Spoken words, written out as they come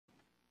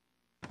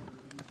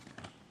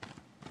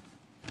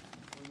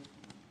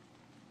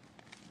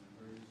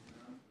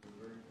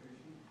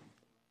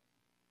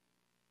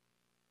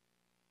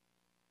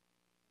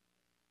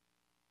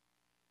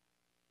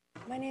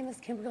My name is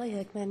Kimberly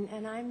Hickman,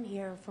 and I'm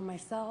here for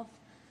myself,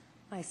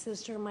 my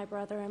sister, my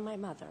brother, and my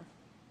mother.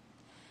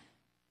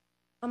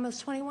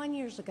 Almost 21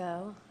 years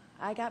ago,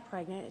 I got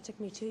pregnant. It took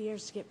me 2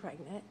 years to get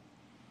pregnant.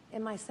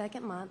 In my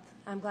second month,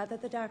 I'm glad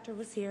that the doctor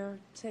was here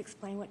to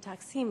explain what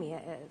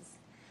toxemia is.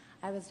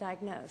 I was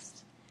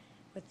diagnosed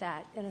with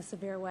that in a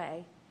severe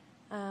way.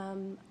 At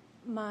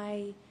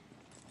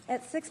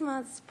 6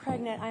 months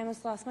pregnant, I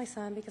almost lost my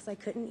son because I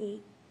couldn't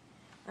eat.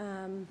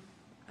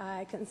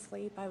 I couldn't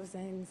sleep. I was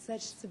in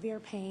such severe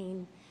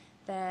pain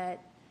that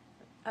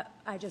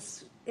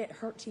it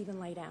hurt to even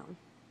lay down.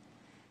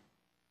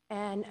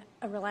 And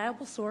a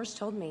reliable source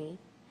told me,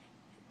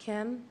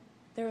 Kim,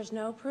 there is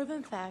no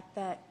proven fact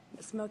that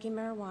smoking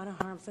marijuana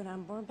harms an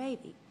unborn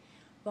baby.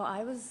 Well,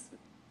 I was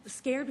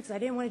scared because I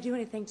didn't want to do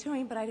anything to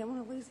him, but I didn't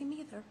want to lose him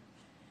either.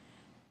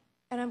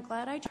 And I'm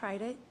glad I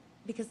tried it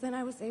because then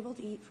I was able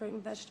to eat fruit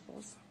and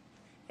vegetables.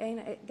 And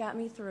it got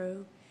me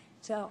through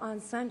till on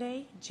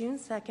Sunday, June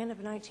 2nd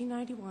of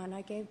 1991,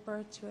 I gave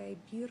birth to a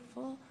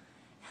beautiful,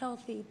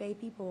 healthy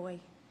baby boy.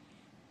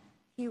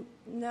 He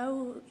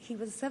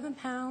was 7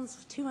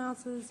 pounds, 2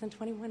 ounces, and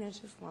 21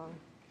 inches long.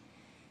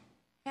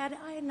 Had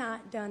I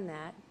not done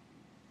that,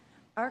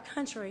 our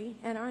country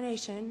and our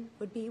nation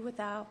would be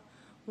without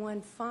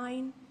one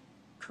fine,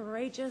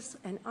 courageous,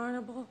 and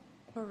honorable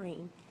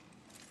Marine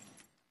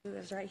who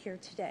is right here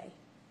today.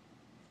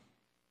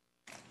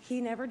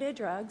 He never did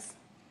drugs.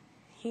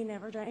 He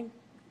never drank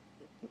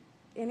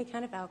any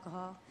kind of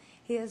alcohol.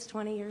 He is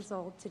 20 years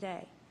old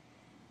today.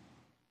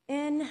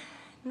 In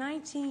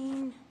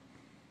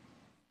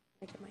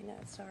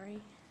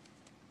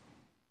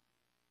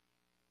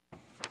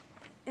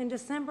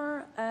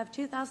December of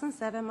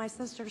 2007, my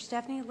sister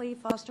Stephanie Lee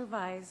Foster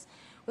Vise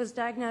was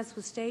diagnosed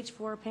with stage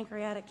 4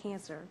 pancreatic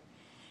cancer.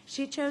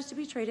 She chose to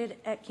be treated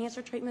at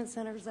Cancer Treatment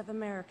Centers of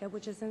America,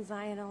 which is in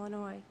Zion,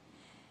 Illinois.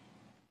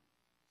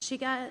 She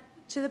got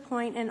to the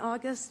point in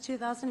August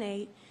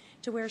 2008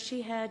 to where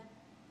she had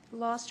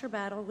lost her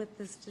battle with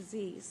this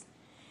disease.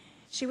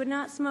 She would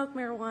not smoke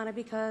marijuana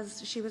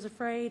because she was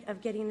afraid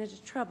of getting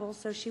into trouble,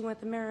 so she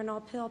went the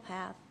Marinol pill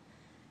path.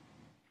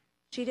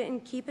 She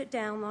didn't keep it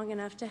down long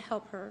enough to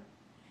help her,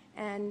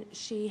 and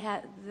she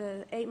had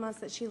the 8 months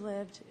that she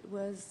lived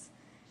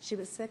she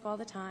was sick all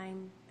the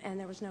time, and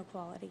there was no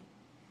quality.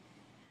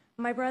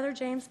 My brother,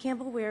 James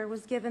Campbell Weir,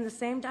 was given the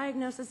same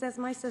diagnosis as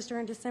my sister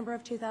in December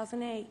of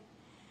 2008.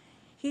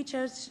 He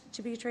chose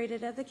to be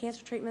treated at the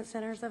Cancer Treatment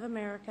Centers of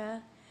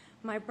America.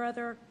 My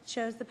brother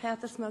chose the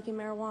path of smoking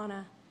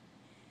marijuana.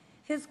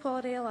 His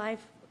quality of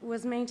life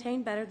was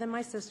maintained better than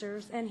my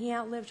sister's, and he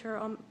outlived her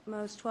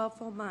almost 12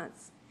 full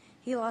months.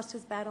 He lost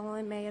his battle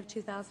in May of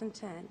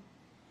 2010.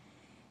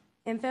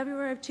 In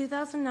February of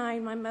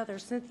 2009, my mother,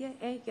 Cynthia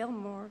A.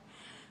 Gilmore,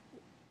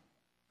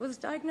 was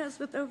diagnosed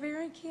with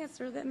ovarian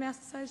cancer that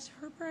metastasized to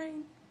her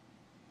brain.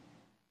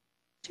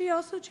 She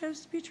also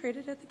chose to be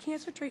treated at the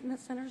Cancer Treatment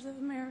Centers of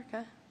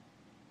America.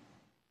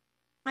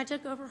 I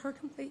took over her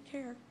complete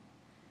care.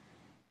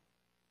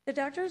 The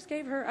doctors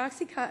gave her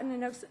Oxycontin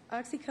and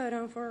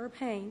oxycodone for her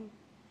pain.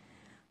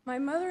 My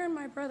mother and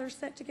my brother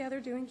sat together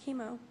doing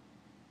chemo.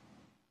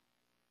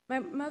 My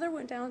mother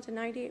went down to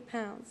 98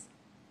 pounds.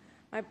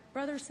 My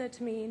brother said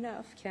to me,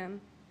 "Enough,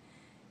 Kim.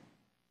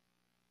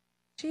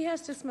 She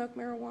has to smoke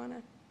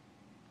marijuana."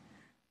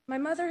 My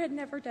mother had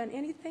never done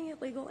anything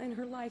illegal in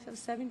her life of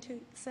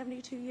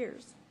 72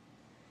 years.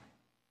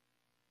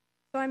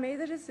 So I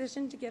made the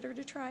decision to get her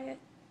to try it.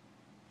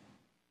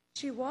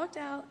 She walked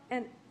out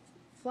and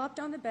flopped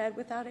on the bed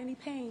without any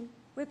pain.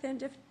 Within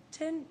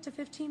 10 to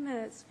 15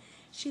 minutes,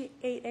 she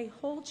ate a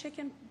whole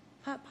chicken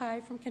pot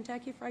pie from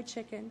Kentucky Fried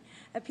Chicken,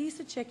 a piece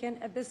of chicken,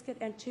 a biscuit,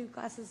 and 2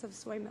 glasses of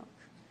soy milk,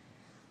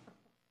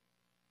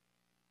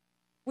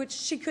 which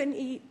she couldn't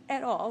eat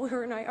at all.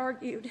 Her and I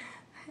argued.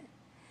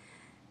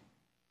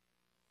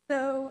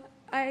 So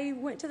I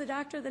went to the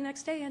doctor the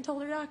next day and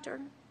told her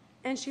doctor,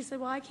 and she said,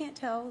 "Well, I can't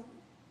tell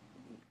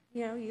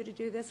you to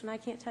do this, and I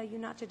can't tell you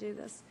not to do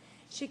this."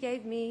 She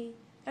gave me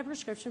a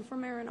prescription for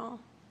Marinol.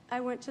 I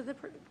went to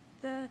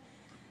the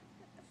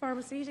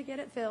pharmacy to get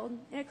it filled,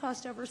 and it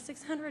cost over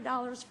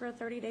 $600 for a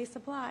 30-day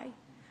supply.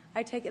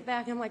 I take it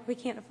back, and I'm like, "We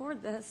can't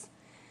afford this."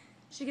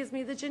 She gives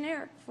me the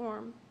generic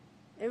form.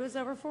 It was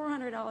over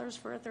 $400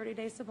 for a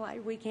 30-day supply.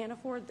 "We can't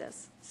afford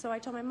this." So I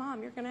told my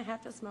mom, "You're going to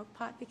have to smoke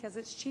pot because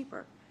it's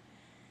cheaper."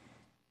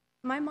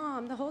 My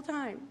mom, the whole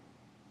time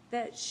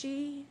that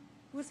she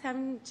was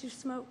having to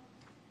smoke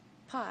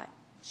pot,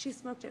 she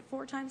smoked it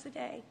 4 times a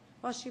day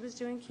while she was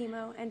doing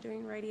chemo and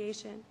doing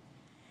radiation.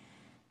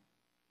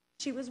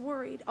 She was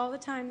worried all the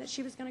time that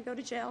she was going to go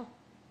to jail.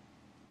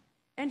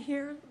 And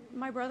here,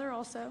 my brother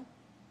also.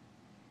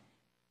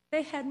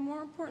 They had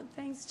more important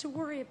things to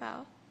worry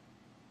about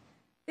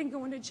than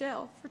going to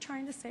jail for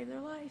trying to save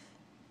their life.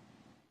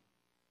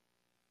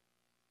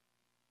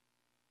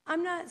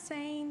 I'm not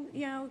saying,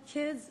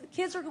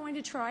 kids are going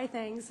to try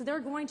things.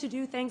 They're going to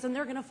do things, and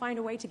they're going to find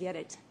a way to get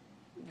it.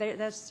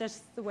 That's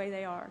just the way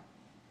they are.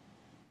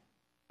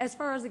 As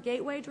far as a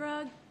gateway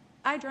drug,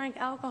 I drank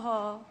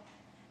alcohol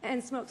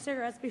and smoked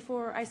cigarettes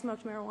before I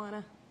smoked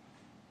marijuana.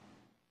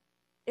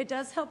 It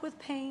does help with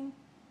pain.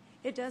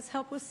 It does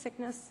help with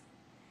sickness.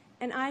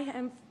 And I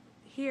am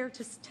here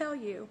to tell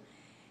you,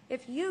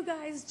 if you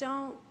guys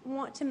don't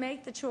want to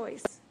make the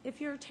choice,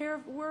 if you're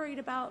worried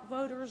about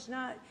voters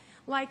not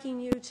liking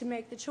you to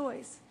make the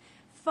choice,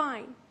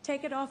 fine,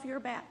 take it off your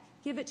back.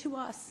 Give it to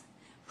us.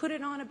 Put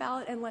it on a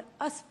ballot and let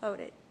us vote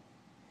it.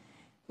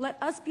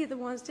 Let us be the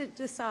ones to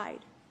decide.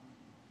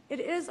 It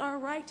is our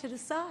right to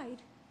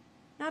decide,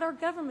 not our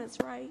government's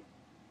right.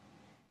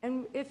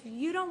 And if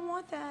you don't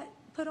want that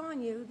put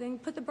on you, then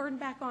put the burden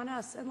back on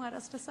us and let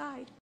us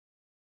decide.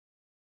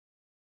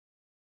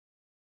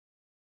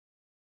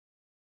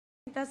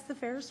 That's the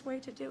fairest way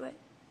to do it.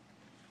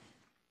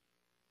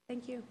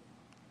 Thank you.